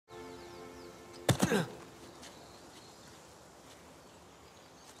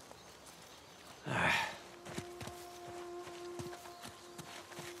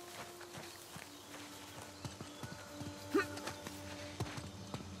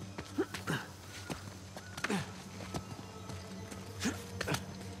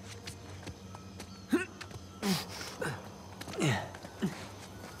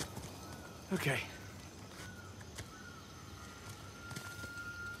Okay.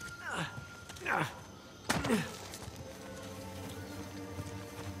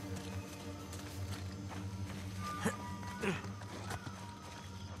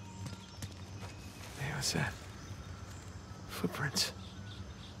 Hey, what's that? Footprints.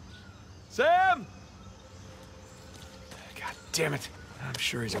 Sam! God damn it. I'm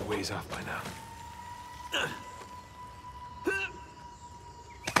sure he's a ways off by now.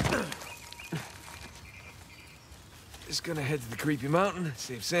 Just gonna head to the creepy mountain,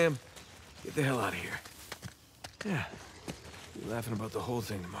 save Sam, get the hell out of here. Yeah, be laughing about the whole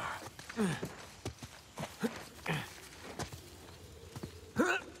thing tomorrow.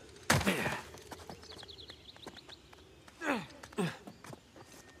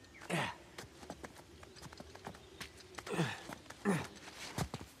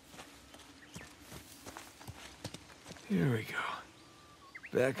 Here we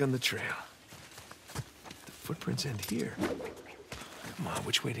go. Back on the trail. The footprints end here. Come on,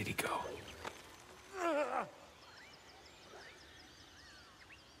 which way did he go?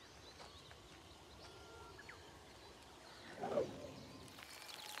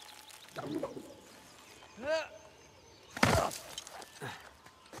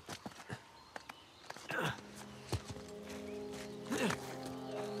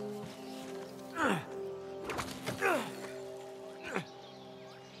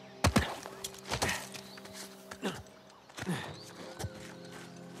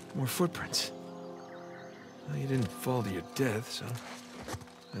 More footprints. Well, you didn't fall to your death, so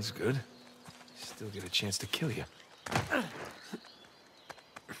that's good. Still get a chance to kill you.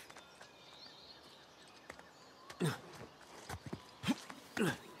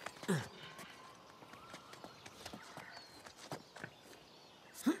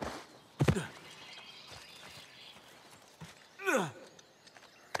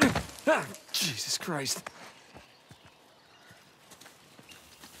 Jesus Christ.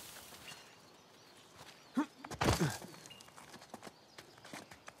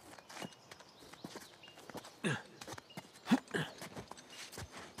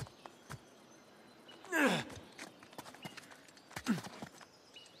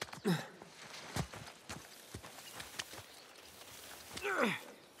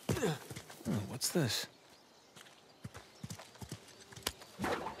 Oh, what's this?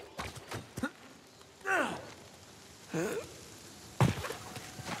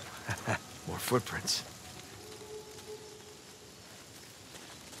 More footprints.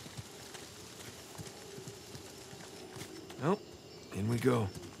 Well, in we go.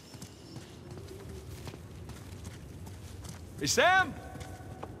 Hey, Sam!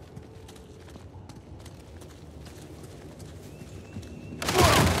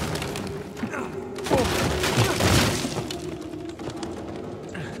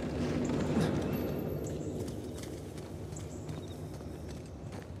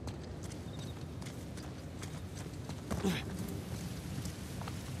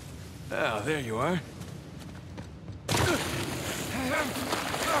 Oh, there you are.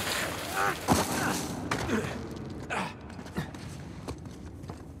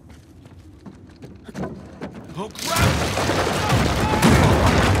 Oh, crap!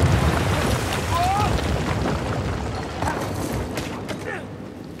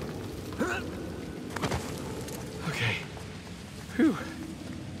 Okay. Whew.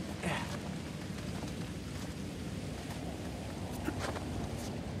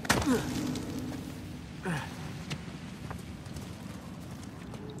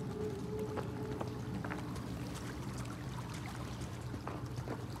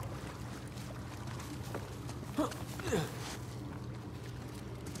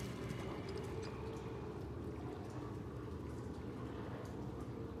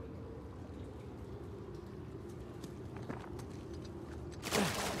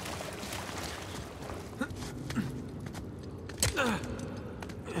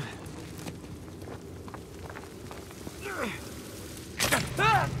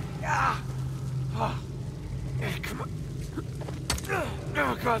 Come on.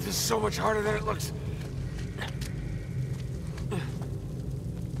 Oh, God, this is so much harder than it looks.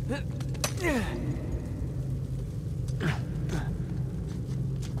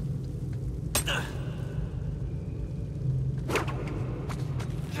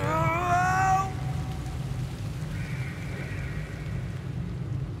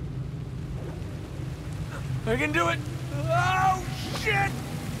 I can do it! Oh, shit!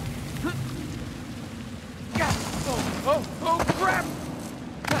 Oh, crap!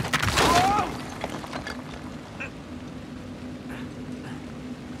 Oh!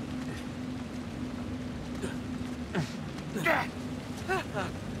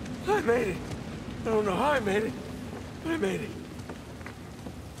 I made it. don't know how I made it, but I made it.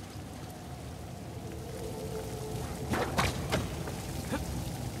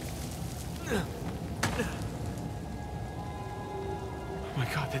 Oh my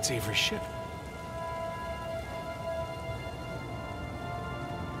God, that's Avery's ship.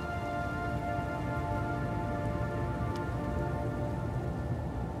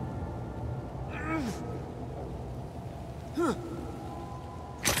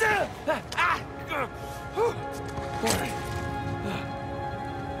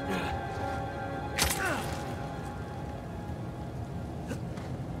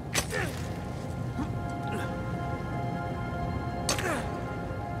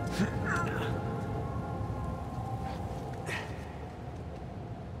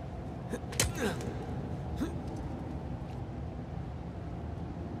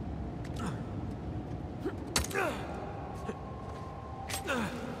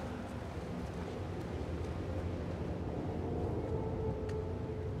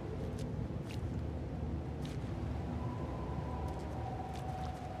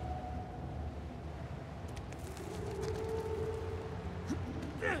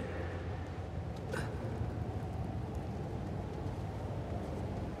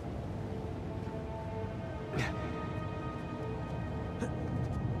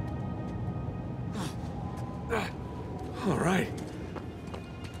 All right.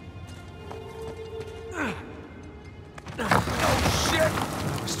 Oh, shit!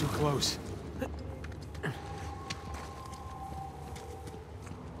 That was too close.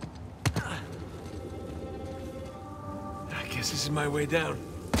 I guess this is my way down.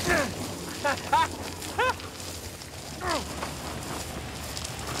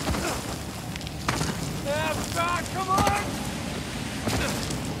 Come on!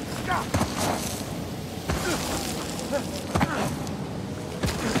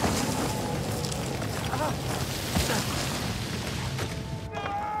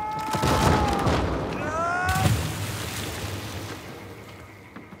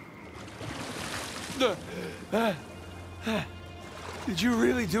 Did you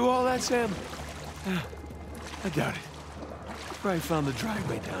really do all that, Sam? I doubt it. Probably found the dry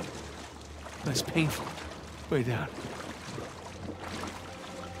way down. Less painful way down.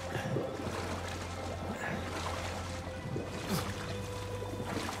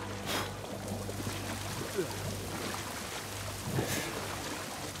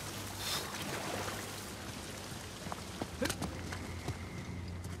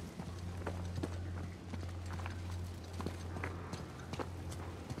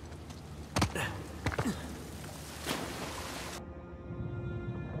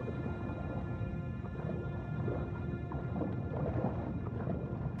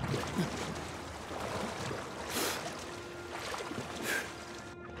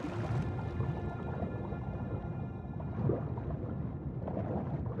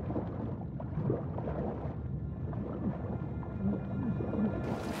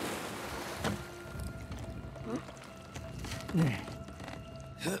 You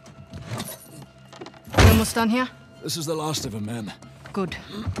almost done here? This is the last of them, ma'am. Good.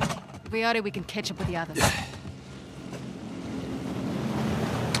 If we are it, we can catch up with the others.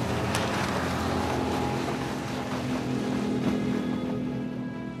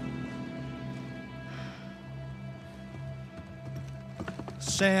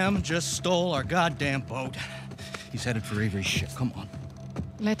 Sam just stole our goddamn boat. He's headed for Avery's ship. Come on.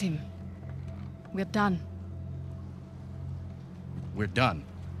 Let him. We're done. We're done.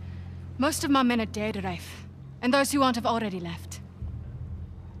 Most of my men are dead, Rafe. And those who aren't have already left.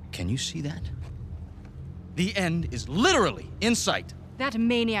 Can you see that? The end is literally in sight. That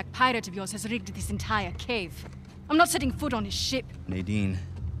maniac pirate of yours has rigged this entire cave. I'm not setting foot on his ship. Nadine,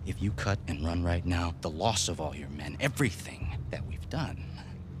 if you cut and run right now, the loss of all your men, everything that we've done,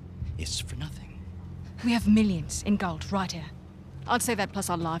 is for nothing. We have millions in gold right here. I'd say that plus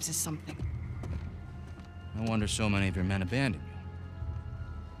our lives is something. No wonder so many of your men abandoned you.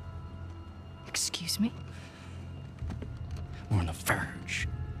 Excuse me? We're on the verge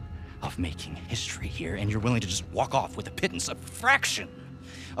of making history here, and you're willing to just walk off with a pittance, a fraction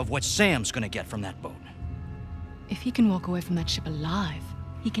of what Sam's gonna get from that boat. If he can walk away from that ship alive,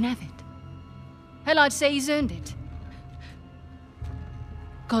 he can have it. Hell, I'd say he's earned it.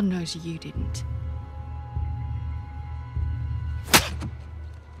 God knows you didn't.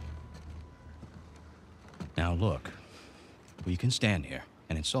 Now look, we can stand here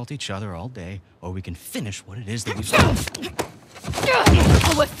and insult each other all day, or we can finish what it is that we've started.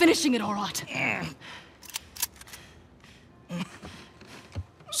 Oh, we're finishing it all right.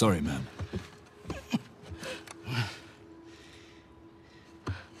 Sorry, ma'am.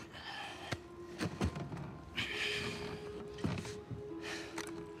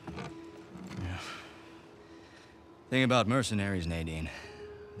 Thing about mercenaries, Nadine,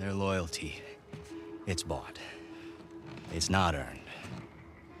 their loyalty, it's bought. It's not earned.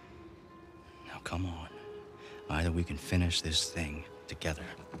 Now, come on. Either we can finish this thing together,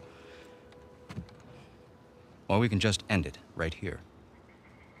 or we can just end it right here.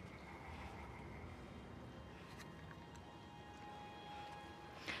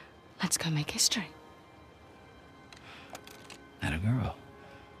 Let's go make history. Atta girl.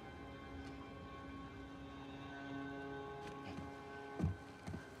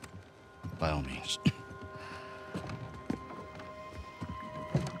 By all means.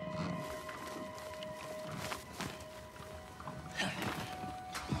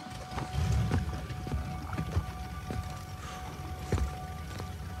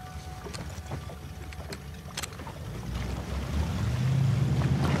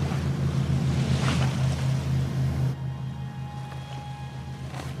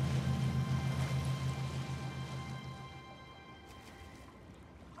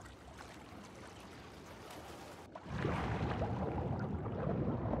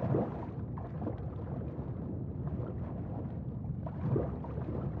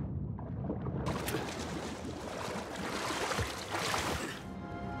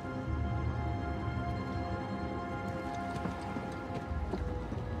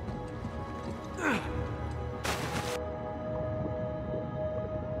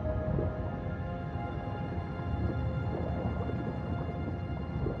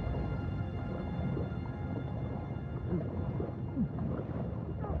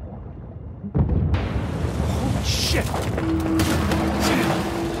 Shit!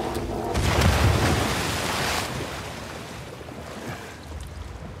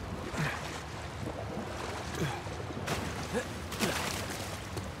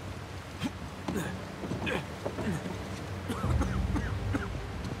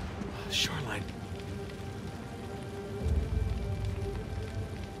 Shoreline.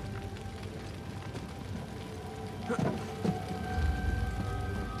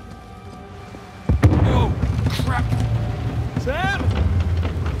 Oh, crap! Sam!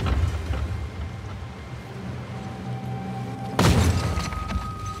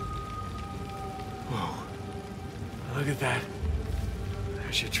 Whoa. Look at that.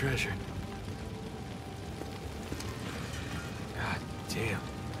 There's your treasure. God damn.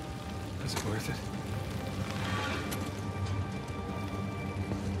 Was it worth it?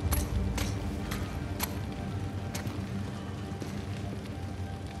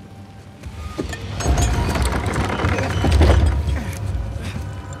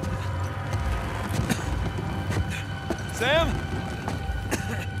 Sam?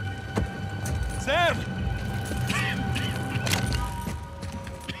 Sam!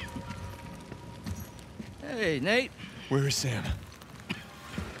 Hey, Nate. Where is Sam?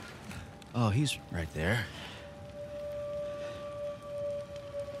 Oh, he's right there.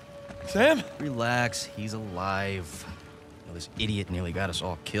 Sam? Relax, he's alive. Well, this idiot nearly got us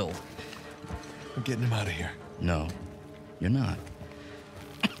all killed. I'm getting him out of here. No, you're not.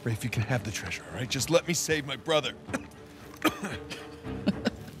 Rafe, you can have the treasure, all right? Just let me save my brother.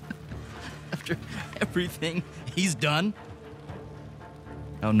 After everything he's done?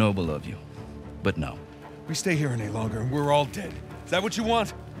 How noble of you. But no. We stay here any longer and we're all dead. Is that what you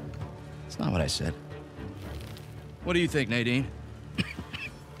want? That's not what I said. What do you think, Nadine?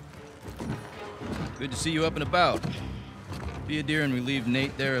 Good to see you up and about. Be a dear and relieve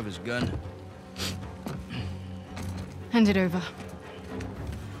Nate there of his gun. Hand it over.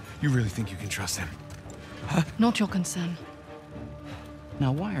 You really think you can trust him? Huh? Not your concern.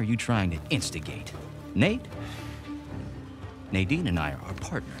 Now, why are you trying to instigate? Nate? Nadine and I are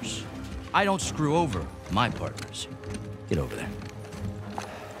partners. I don't screw over my partners. Get over there.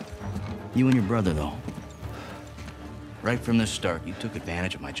 You and your brother, though. Right from the start, you took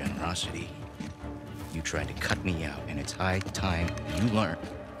advantage of my generosity. You tried to cut me out, and it's high time you learn.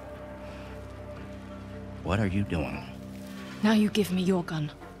 What are you doing? Now you give me your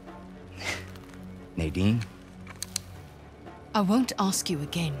gun. Nadine? I won't ask you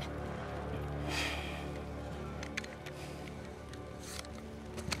again.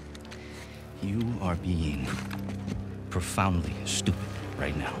 You are being profoundly stupid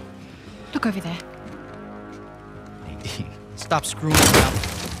right now. Look over there. Nadine, stop screwing around.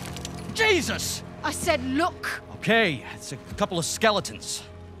 Jesus! I said look! Okay, it's a couple of skeletons.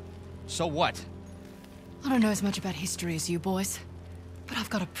 So what? I don't know as much about history as you boys, but I've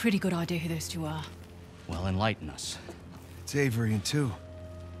got a pretty good idea who those two are. Well, enlighten us. It's Avery and two.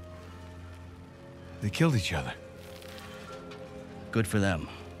 They killed each other. Good for them.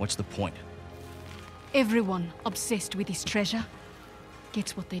 What's the point? Everyone obsessed with this treasure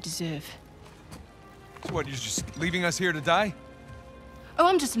gets what they deserve. So what, you're just leaving us here to die? Oh,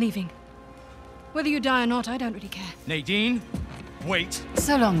 I'm just leaving. Whether you die or not, I don't really care. Nadine, wait.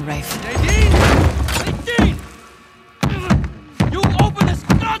 So long, Rafe. Nadine! Nadine! You open this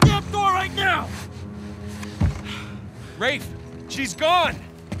goddamn door right now! Rafe, she's gone!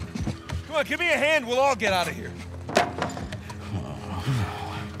 Come on, give me a hand, we'll all get out of here.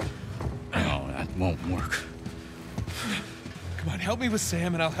 No, that won't work. Come on, help me with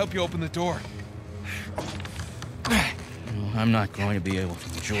Sam and I'll help you open the door. No, I'm not going to be able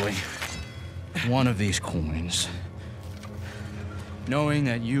to enjoy one of these coins, knowing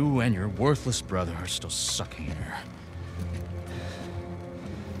that you and your worthless brother are still sucking air.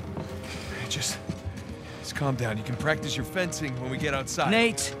 Just calm down. You can practice your fencing when we get outside.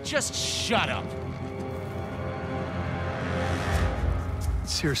 Nate, just shut up.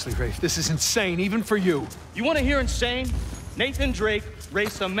 Seriously, Rafe, this is insane, even for you. You want to hear insane? Nathan Drake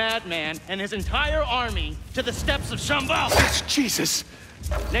raced a madman and his entire army to the steppes of Shambhala. Jesus!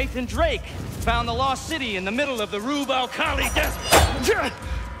 Nathan Drake found the lost city in the middle of the Rub al-Khali desert.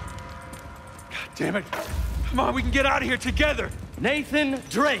 God damn it. Come on, we can get out of here together. Nathan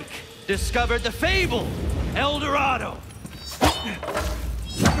Drake discovered the fabled El Dorado.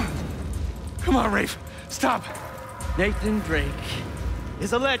 Come on, Rafe. Stop. Nathan Drake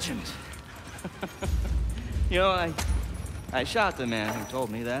is a legend. You know, I shot the man who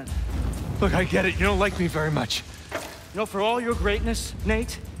told me that. Look, I get it. You don't like me very much. You know, for all your greatness,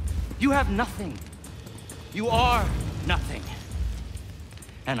 Nate, you have nothing. You are nothing.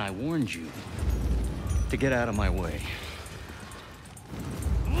 And I warned you to get out of my way.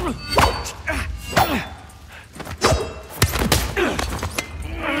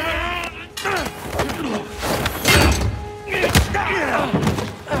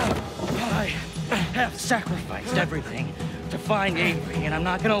 I have sacrificed everything to find Avery, and I'm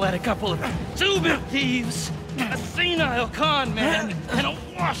not gonna let a couple of stupid thieves, a senile con man, and a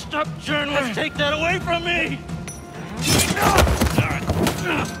washed-up journalist take that away from me!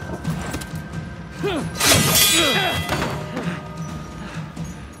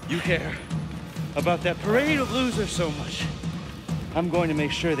 You care about that parade of losers so much. I'm going to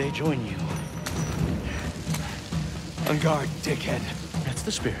make sure they join you. On guard, dickhead. That's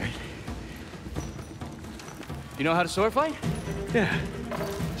the spirit. You know how to sword fight? Yeah.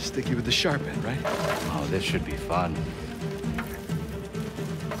 Sticky with the sharp end, right? Oh, this should be fun.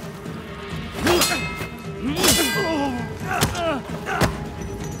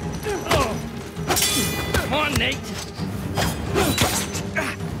 Come on, Nate.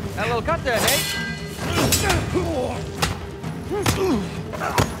 That little cut there, Nate.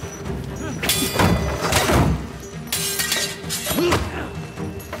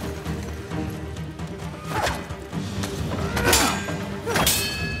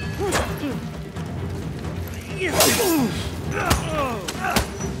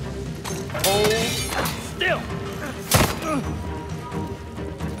 Hold still.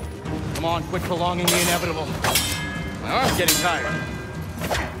 Come on, quit prolonging the inevitable. My arm's getting tired.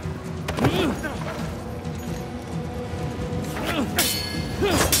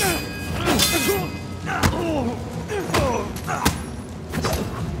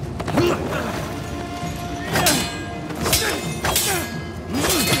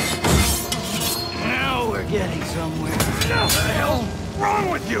 Now we're getting somewhere. What the hell's wrong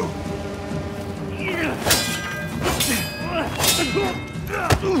with you?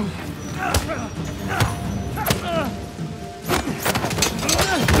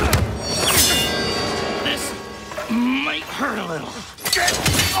 This might hurt a little. Get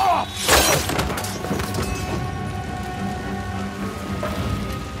off!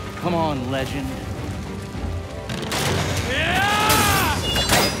 Come on, legend.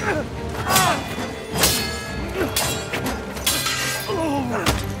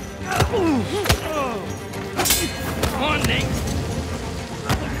 Come on, Nate.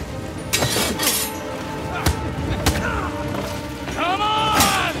 Come on!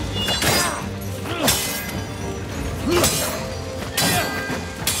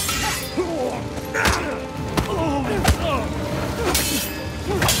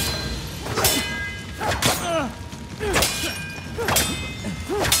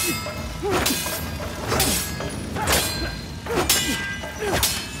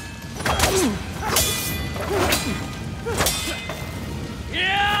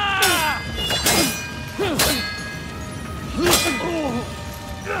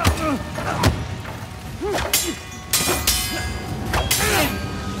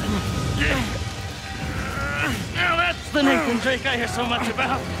 Now that's the Nathan Drake I hear so much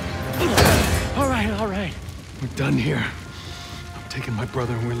about. All right. We're done here. I'm taking my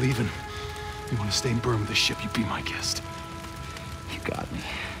brother and we're leaving. You want to stay and burn with the ship, you be my guest. You got me.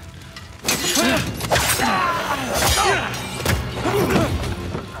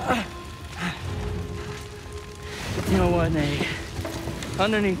 You know what, Nate?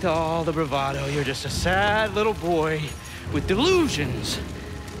 Underneath all the bravado, you're just a sad little boy with delusions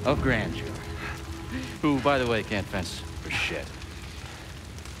of grandeur. Who, by the way, can't fence for shit.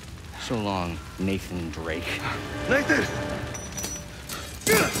 So long, Nathan Drake. Nathan!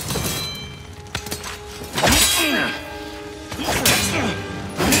 I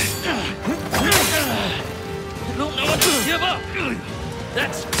don't know what to give up.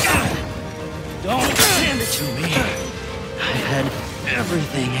 That's... Don't hand it to me. I've had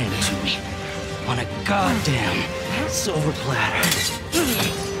everything handed to me on a goddamn silver platter.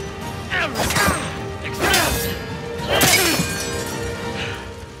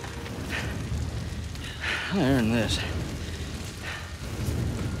 I earned this.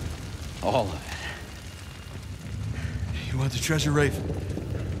 All of it. You want the treasure, Rafe?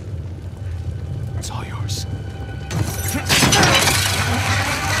 It's all yours.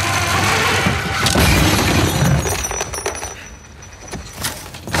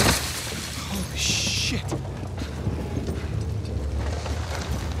 Holy shit.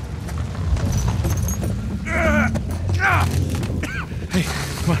 Hey,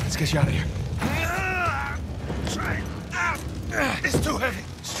 come on, let's get you out of here. It's too heavy.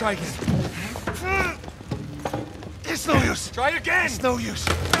 Let's try again. It's no use. Try again. It's no use.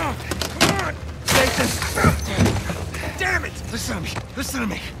 Come on. Nathan. Damn it. Listen to me. Listen to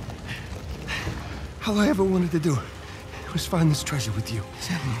me. All I ever wanted to do was find this treasure with you.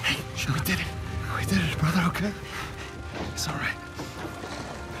 We did it. We did it, brother, okay? It's all right.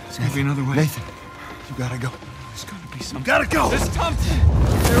 There's gotta be another way. Nathan, you gotta go. There's gotta be some. Gotta go! There's something!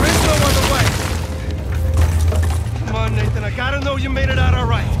 There is no other way! Come on, Nathan, I gotta know you made it out all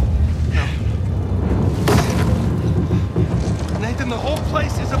right. No. Nathan, the whole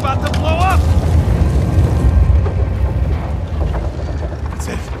place is about to blow up! That's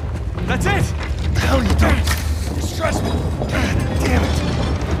it. That's it! What the hell you doing? You're stressful. God damn it.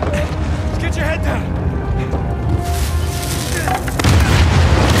 Let's get your head down.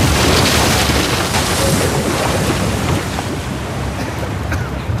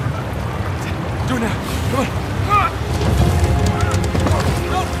 Do it now. Come on. All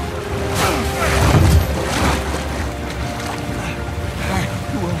right.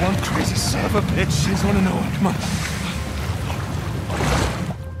 You were one crazy son of a bitch. I just want to know it. Come on.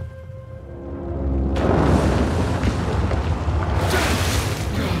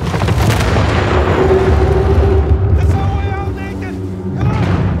 That's our way out, Nathan. Come on.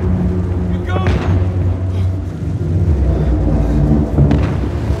 Keep going.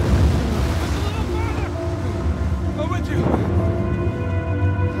 Go with you.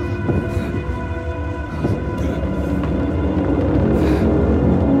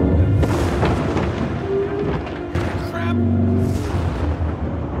 Crap.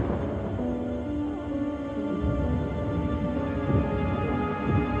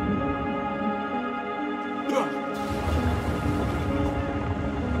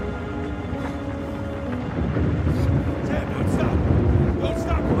 Sam, don't stop. Don't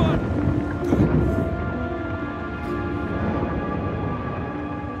stop. Come on.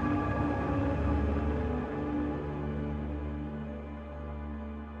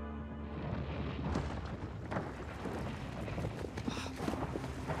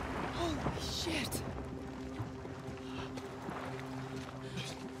 Holy shit.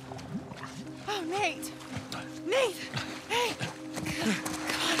 Oh, Nate. Nate! Hey! Come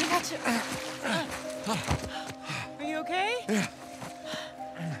on, I got you. Are you okay? Yeah.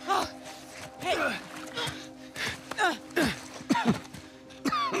 Oh, hey.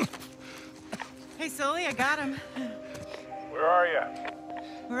 Hey, Sully, I got him. Where are you?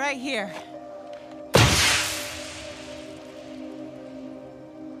 We're right here.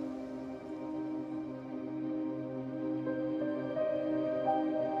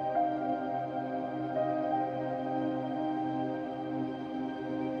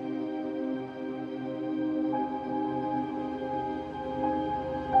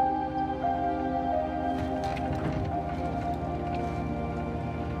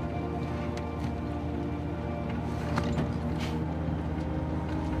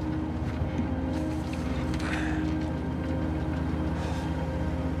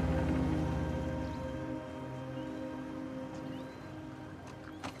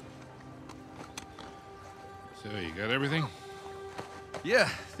 So, you got everything? Yeah, I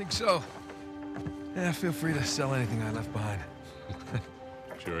think so. Yeah, feel free to sell anything I left behind.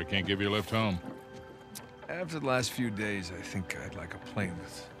 Sure I can't give you a lift home. After the last few days, I think I'd like a plane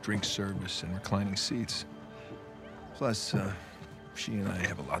with drink service and reclining seats. Plus, she and I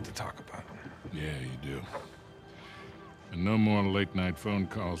have a lot to talk about. Yeah, you do. And no more late-night phone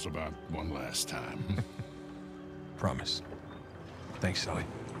calls about one last time. Promise. Thanks, Sully.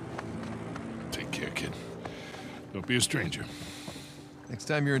 Take care, kid. Don't be a stranger. Next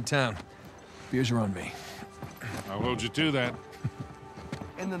time you're in town, beers are on me. I'll hold you to that.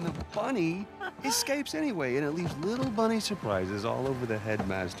 And then the bunny escapes anyway, and it leaves little bunny surprises all over the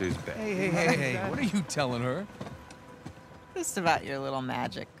headmaster's bed. Hey, what are you telling her? Just about your little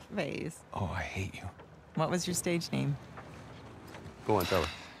magic phase. Oh, I hate you. What was your stage name? Go on, tell her.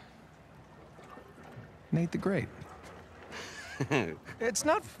 Nate the Great. It's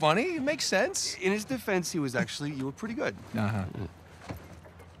not funny. It makes sense. In his defense, you were pretty good. Uh-huh.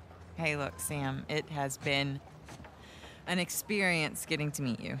 Hey, look, Sam, it has been an experience getting to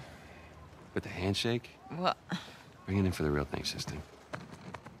meet you. But the handshake? Well, Bring it in for the real thing, sister.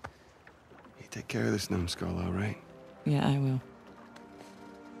 You take care of this numbskull, all right? yeah, I will.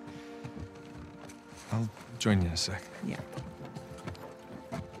 I'll join you in a sec. Yeah.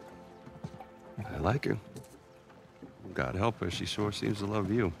 I like her. God help her, she sure seems to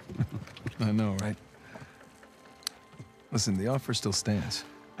love you. I know, right? Listen, the offer still stands.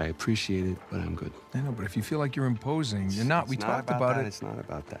 I appreciate it, but I'm good. I know, but if you feel like you're imposing, you're not. We talked about it. It's not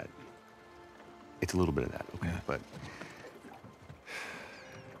about that. It's a little bit of that, okay? Yeah. But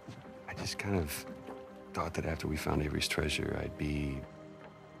I just kind of thought that after we found Avery's treasure, I'd be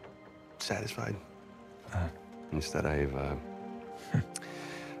satisfied. Instead, I've kind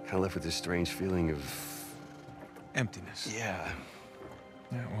of left with this strange feeling of Emptiness. yeah.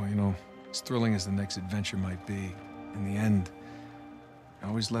 Yeah, well, you know, as thrilling as the next adventure might be, in the end, you're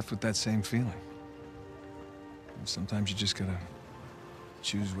always left with that same feeling. And sometimes you just gotta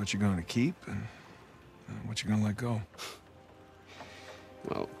choose what you're going to keep and what you're gonna let go.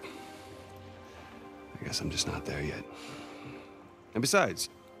 Well, I guess I'm just not there yet. And besides,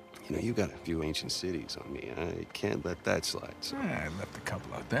 you know, you got a few ancient cities on me. I can't let that slide. So. I left a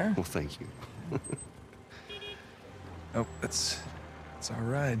couple out there. Well, thank you. Oh, that's our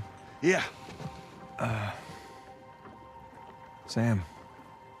ride. Yeah. Sam,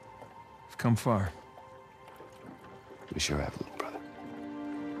 we've come far. We sure have, little brother.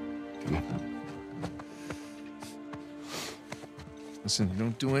 Come here. Listen, you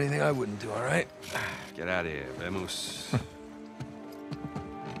don't do anything I wouldn't do, all right? Get out of here, vamos.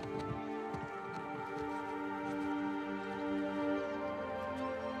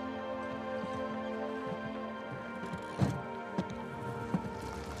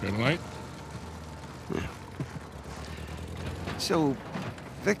 Good night. So,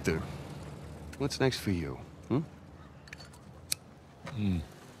 Victor, what's next for you?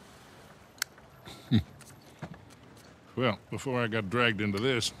 Well, before I got dragged into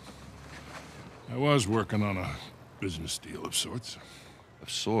this, I was working on a business deal of sorts. Of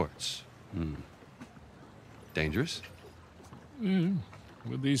sorts. Dangerous?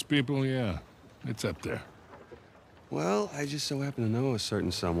 With these people, yeah. It's up there. Well, I just so happen to know a certain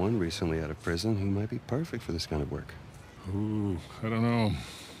someone recently out of prison who might be perfect for this kind of work. Ooh, I don't know.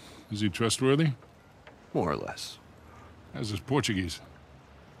 Is he trustworthy? More or less. How's his Portuguese?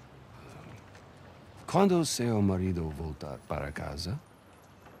 Quando seu marido voltar para casa?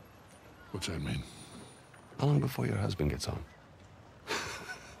 What's that mean? How long before your husband gets home?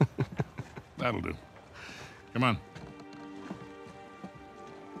 That'll do. Come on.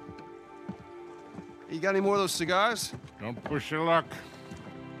 You got any more of those cigars? Don't push your luck.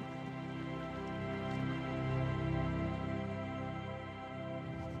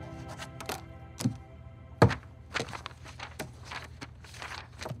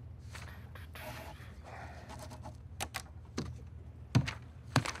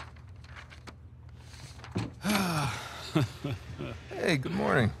 Hey, good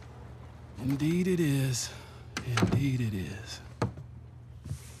morning. Indeed it is. Indeed it is.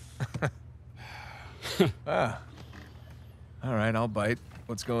 All right, I'll bite.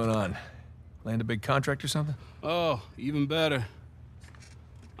 What's going on? Land a big contract or something? Oh, even better.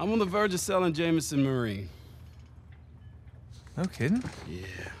 I'm on the verge of selling Jameson Marine. No kidding. Yeah.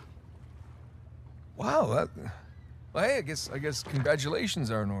 Wow, well, hey, I guess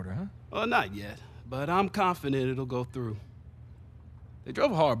congratulations are in order, huh? Well, not yet, but I'm confident it'll go through. They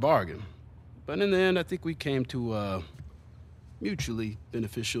drove a hard bargain, but in the end, I think we came to a mutually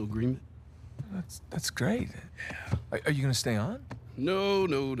beneficial agreement. That's great. Are you gonna stay on? No.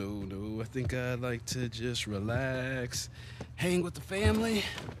 I think I'd like to just relax, hang with the family,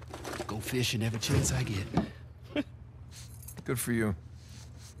 go fishing every chance I get. Good for you.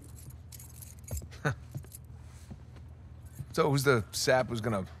 So who's the sap who's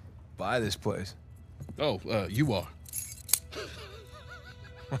gonna buy this place? Oh, you are.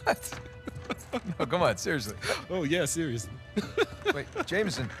 What? No, come on, seriously. Oh, yeah, seriously. Wait,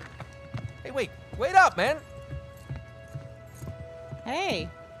 Jameson. Hey, wait up, man. Hey.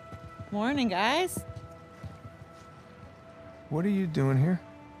 Morning, guys. What are you doing here?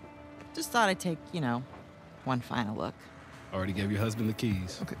 Just thought I'd take, one final look. Already gave your husband the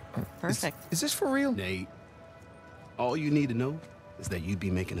keys. Okay. Perfect. Is this for real? Nate, all you need to know is that you'd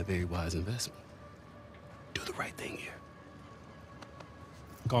be making a very wise investment. Do the right thing here.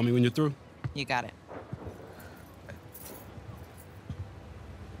 Call me when you're through. You got it.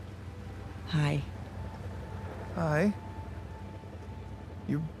 Hi. Hi.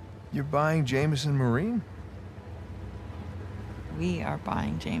 You're buying Jameson Marine? We are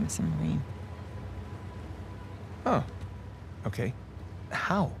buying Jameson Marine. Oh. Okay.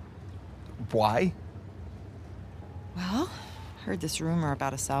 How? Why? Well, heard this rumor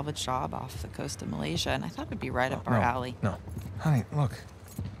about a salvage job off the coast of Malaysia, and I thought it'd be right up our alley. No. Honey, look.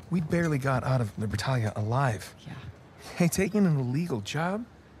 We barely got out of Libertalia alive. Yeah. Hey, taking an illegal job?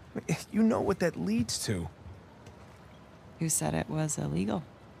 You know what that leads to. Who said it was illegal?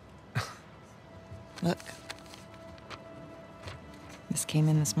 Look. This came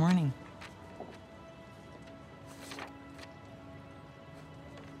in this morning.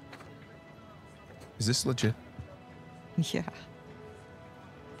 Is this legit? Yeah.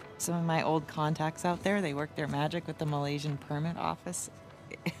 Some of my old contacts out there, they worked their magic with the Malaysian permit office.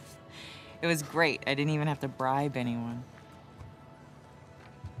 It was great. I didn't even have to bribe anyone.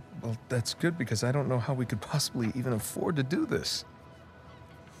 Well, that's good because I don't know how we could possibly even afford to do this.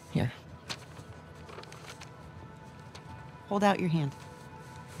 Here. Hold out your hand.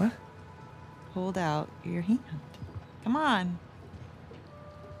 What? Hold out your hand. Come on.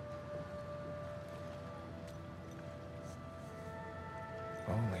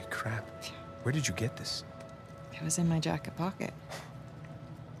 Holy crap. Where did you get this? It was in my jacket pocket.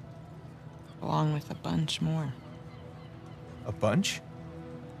 Along with a bunch more. A bunch?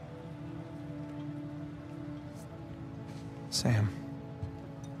 Sam.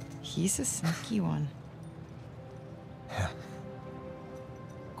 He's a sneaky one. Yeah.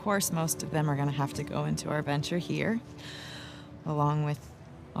 Of course, most of them are gonna have to go into our venture here, along with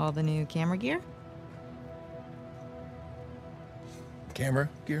all the new camera gear. Camera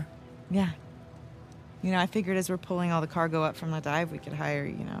gear? Yeah. I figured as we're pulling all the cargo up from the dive, we could hire,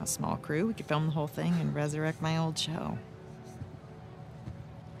 a small crew. We could film the whole thing and resurrect my old show.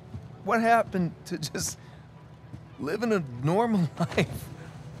 What happened to just living a normal life?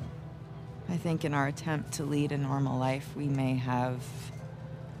 I think in our attempt to lead a normal life, we may have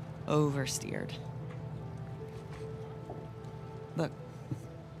oversteered. Look,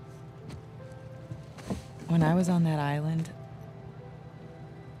 when I was on that island,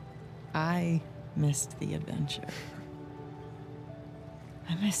 I missed the adventure.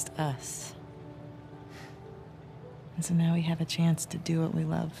 I missed us. And so now we have a chance to do what we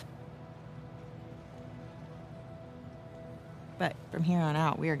love. But from here on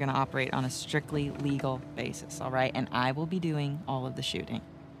out, we are going to operate on a strictly legal basis, all right? And I will be doing all of the shooting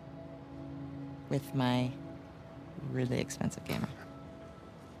with my really expensive camera.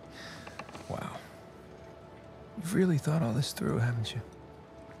 Wow. You've really thought all this through, haven't you?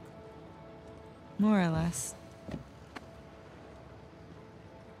 More or less.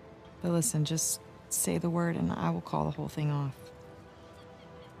 But listen, just say the word and I will call the whole thing off.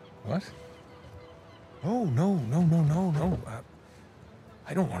 What? Oh, no.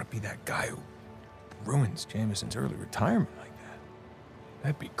 I don't want to be that guy who ruins Jameson's early retirement like that.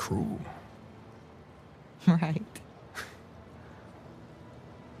 That'd be cruel. Right.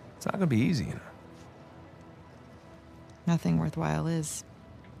 It's not gonna be easy, Nothing worthwhile is.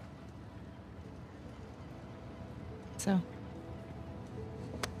 So,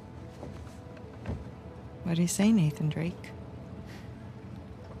 what do you say, Nathan Drake?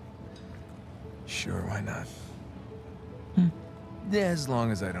 Sure, why not? Yeah, as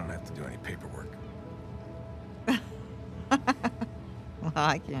long as I don't have to do any paperwork. Well,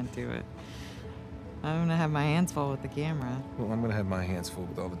 I can't do it. I'm gonna have my hands full with the camera. Well, I'm gonna have my hands full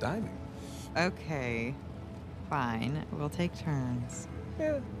with all the diving. Okay, fine. We'll take turns.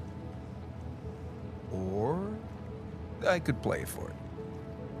 Yeah. Or I could play for it.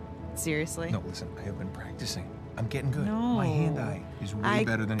 Seriously? No, listen, I have been practicing. I'm getting good. No. My hand-eye is way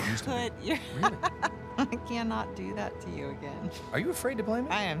better than it used to be. Really? I cannot do that to you again. Are you afraid to play me?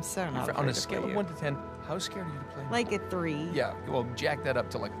 I am so not afraid On a to scale play of you. 1 to 10, how scared are you to play me? Like a 3. Yeah, well, jack that up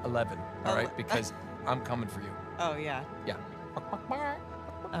to like 11, all right? Oh. Because I'm coming for you. Oh, yeah. Yeah.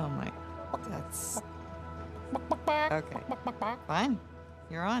 Oh, my. That's... Okay. Fine.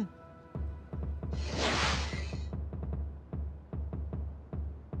 You're on.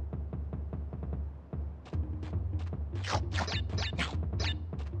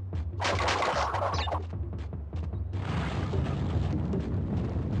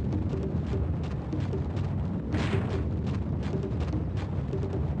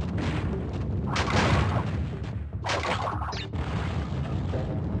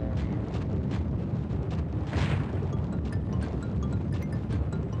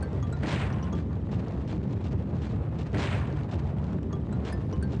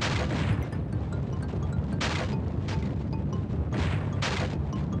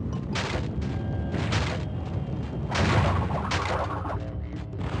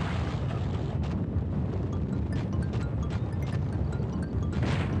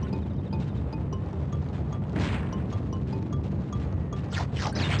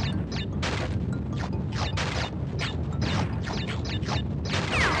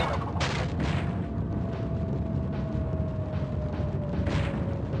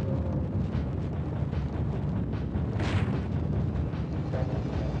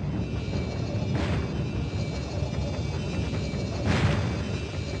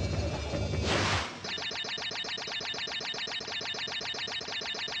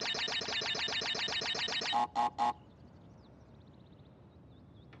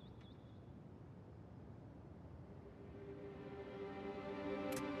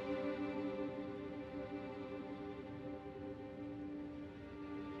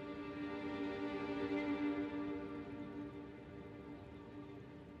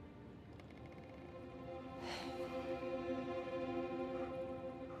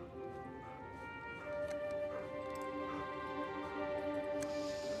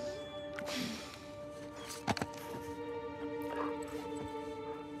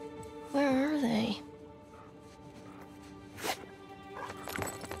 Where are they?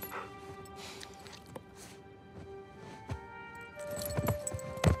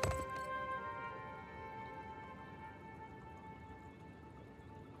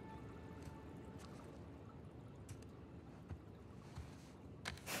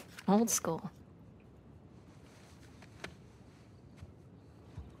 Old school.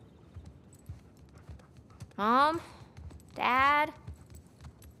 Mom? Dad?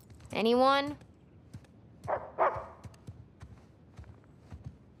 Anyone?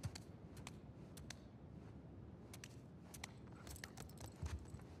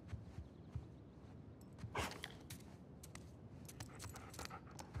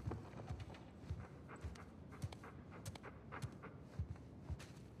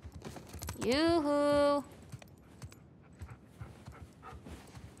 Yoo-hoo!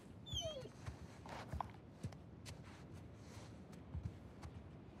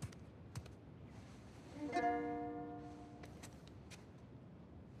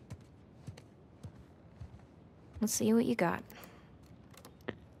 Let's see what you got.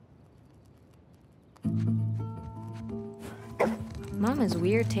 Mom has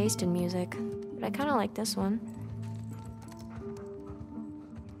weird taste in music, but I kind of like this one.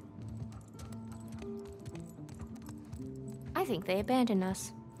 I think they abandoned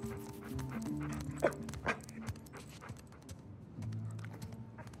us.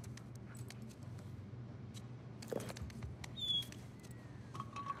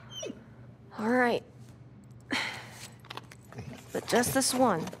 All right. But just this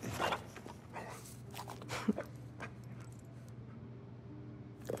one.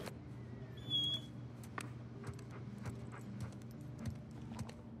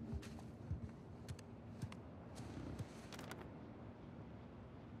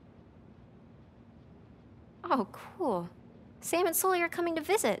 Oh, cool. Sam and Sully are coming to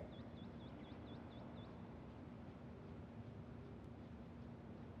visit.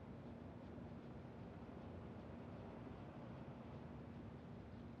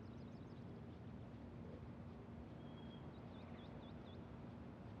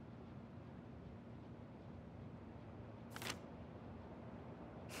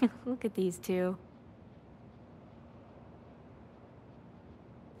 Look at these two.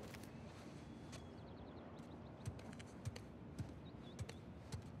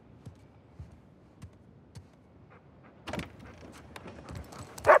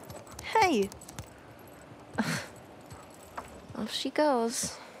 Hey! Off she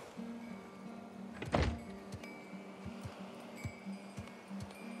goes.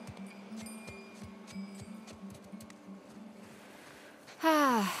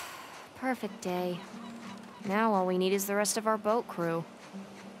 Ah, perfect day. Now all we need is the rest of our boat crew.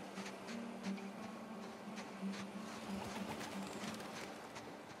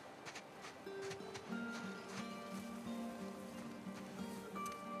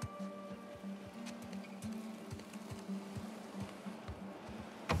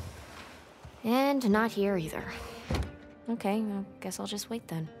 And not here either. Okay, I guess I'll just wait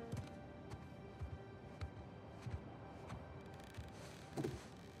then.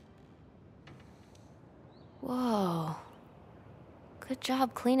 Whoa. Good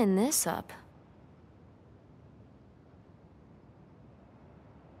job cleaning this up.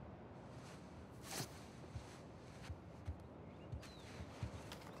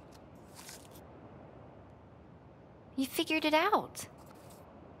 You figured it out.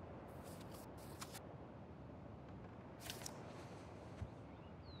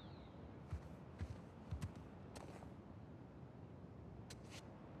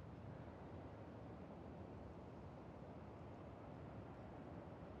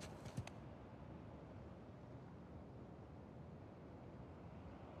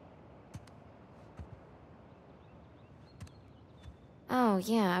 Oh,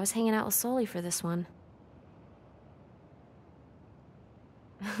 yeah, I was hanging out with Sully for this one.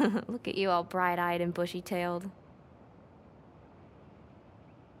 Look at you all bright-eyed and bushy-tailed.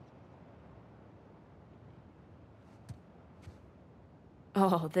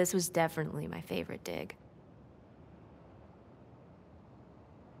 Oh, this was definitely my favorite dig.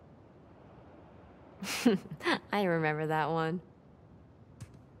 I remember that one.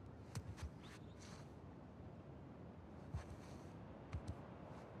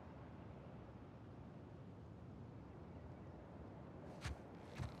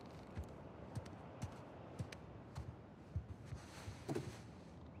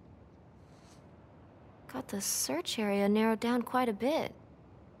 Got the search area narrowed down quite a bit.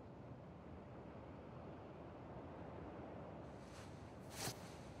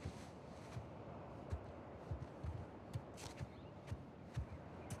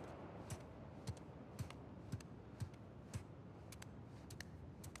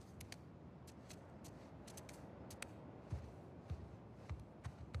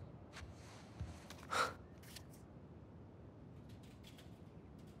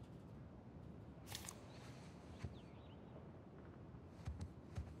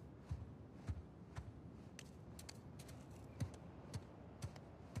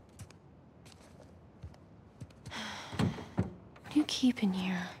 What do you keep in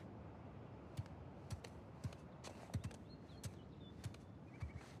here?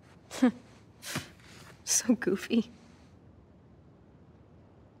 So goofy.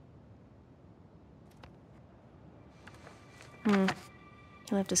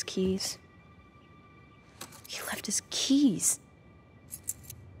 He left his keys. He left his keys.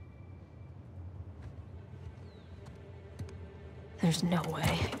 There's no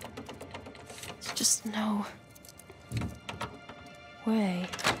way. There's just no way.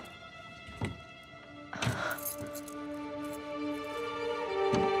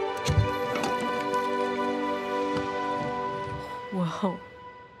 Whoa.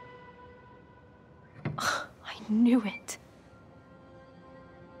 I knew it.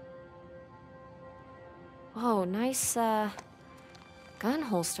 Whoa, nice, gun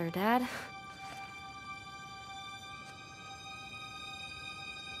holster, Dad.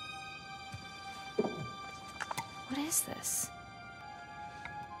 What is this?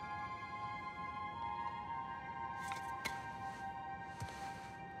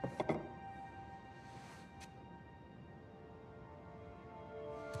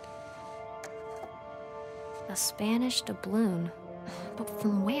 A Spanish doubloon. But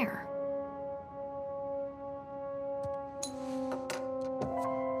from where?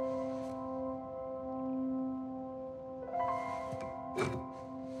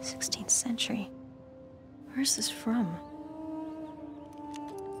 Century. Where's this from?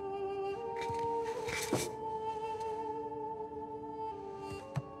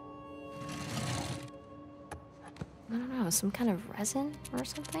 I don't know, some kind of resin or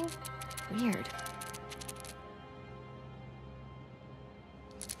something? Weird.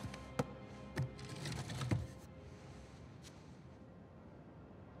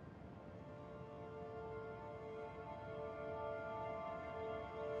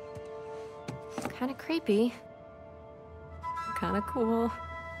 Kinda creepy. Kinda cool.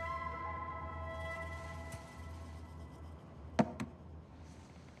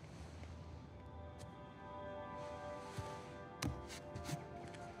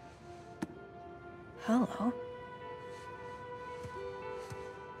 Hello.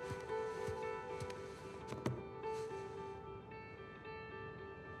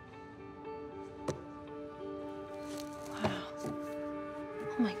 Wow.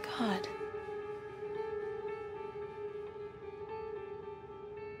 Oh my God.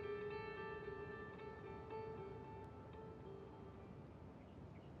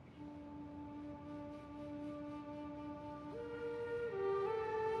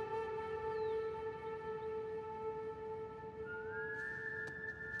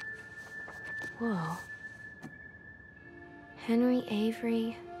 Whoa. Henry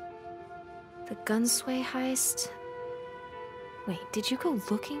Avery. The Gunsway heist. Wait, did you go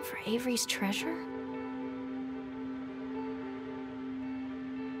looking for Avery's treasure?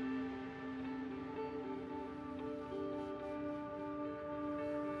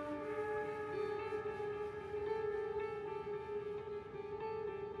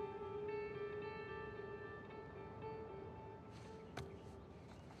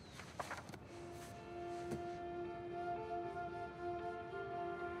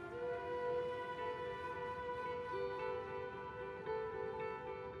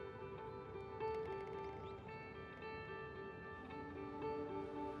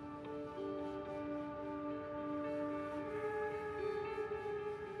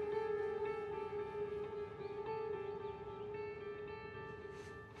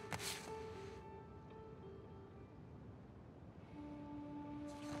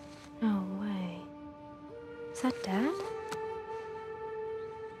 No way. Is that Dad?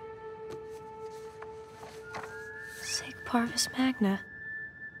 Sig Parvis Magna.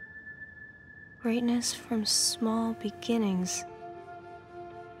 Greatness from small beginnings.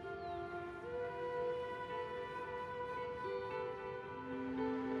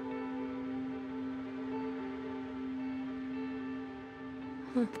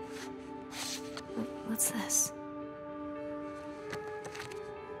 Huh. What's this?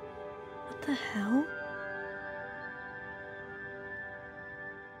 What the hell?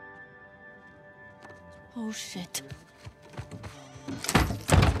 Oh shit.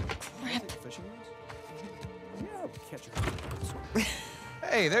 Crap.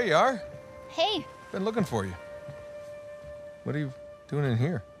 Hey, there you are. Hey. Been looking for you. What are you doing in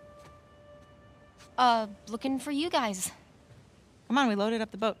here? Looking for you guys. Come on, we loaded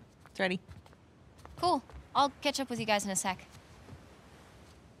up the boat. It's ready. Cool. I'll catch up with you guys in a sec.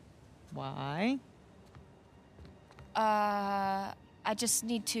 Why? I just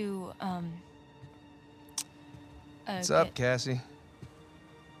need to, What's up, Cassie?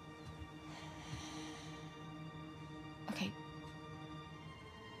 Okay.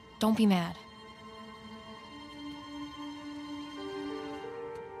 Don't be mad.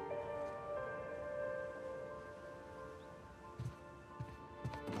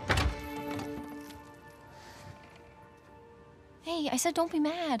 Hey, I said don't be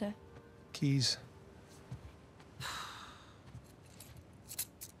mad. Keys.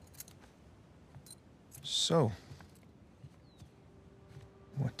 So,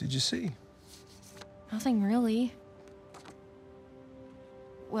 what did you see? Nothing really.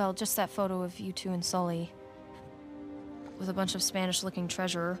 Well, just that photo of you two and Sully. With a bunch of Spanish-looking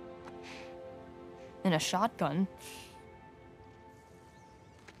treasure. And a shotgun.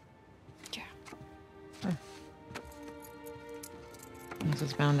 Yeah. This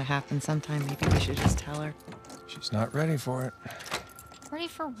was bound to happen sometime. Maybe we should just tell her. She's not ready for it. Ready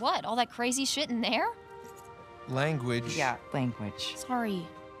for what? All that crazy shit in there? Language. Yeah, language. Sorry.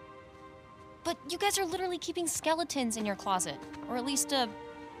 But you guys are literally keeping skeletons in your closet. Or at least a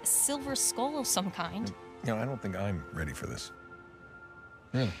silver skull of some kind. You know, I don't think I'm ready for this.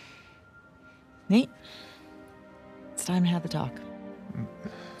 Really? Nate, it's time to have the talk.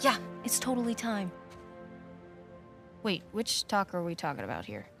 Yeah, it's totally time. Wait, which talk are we talking about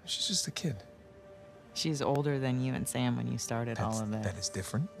here? She's just a kid. She's older than you and Sam when you started all of this. That is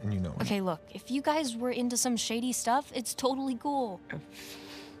different, and you know it. Okay, look, if you guys were into some shady stuff, it's totally cool.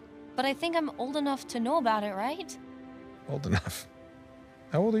 But I think I'm old enough to know about it, right? Old enough.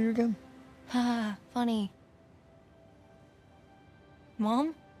 How old are you again? Haha, funny.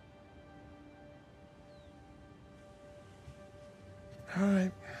 Mom? All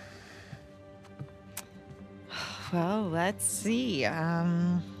right. Well, let's see.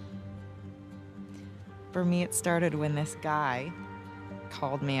 For me, it started when this guy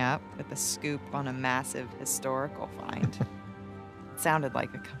called me up with a scoop on a massive historical find. It sounded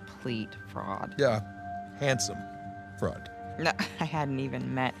like a complete fraud. Yeah, handsome fraud. No, I hadn't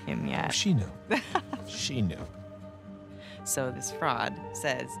even met him yet. She knew. She knew. So this fraud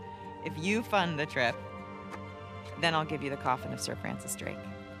says, if you fund the trip, then I'll give you the coffin of Sir Francis Drake.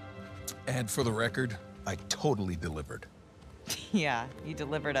 And for the record, I totally delivered. Yeah, you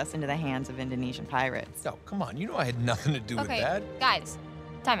delivered us into the hands of Indonesian pirates. Oh, come on. You know I had nothing to do with that. Okay, guys,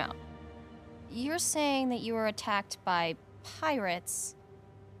 time out. You're saying that you were attacked by pirates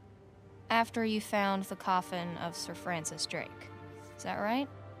after you found the coffin of Sir Francis Drake. Is that right?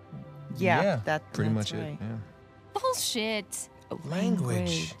 Yeah, that's pretty much right. it. Yeah. Bullshit.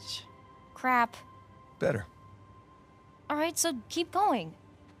 Language. Crap. Better. All right, so keep going.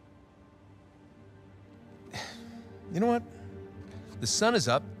 You know what? The sun is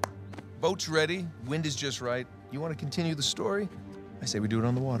up. Boat's ready, wind is just right. You want to continue the story? I say we do it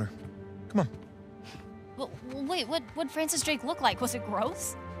on the water. Come on. Well, wait, what'd Francis Drake look like? Was it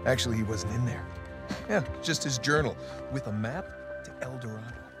gross? Actually, he wasn't in there. Yeah, just his journal with a map to El Dorado.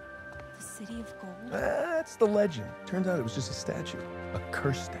 The City of Gold? That's the legend. Turns out it was just a statue. A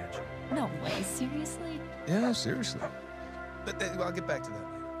cursed statue. No way, seriously? Yeah, seriously. But I'll get back to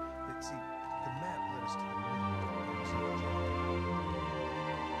that later.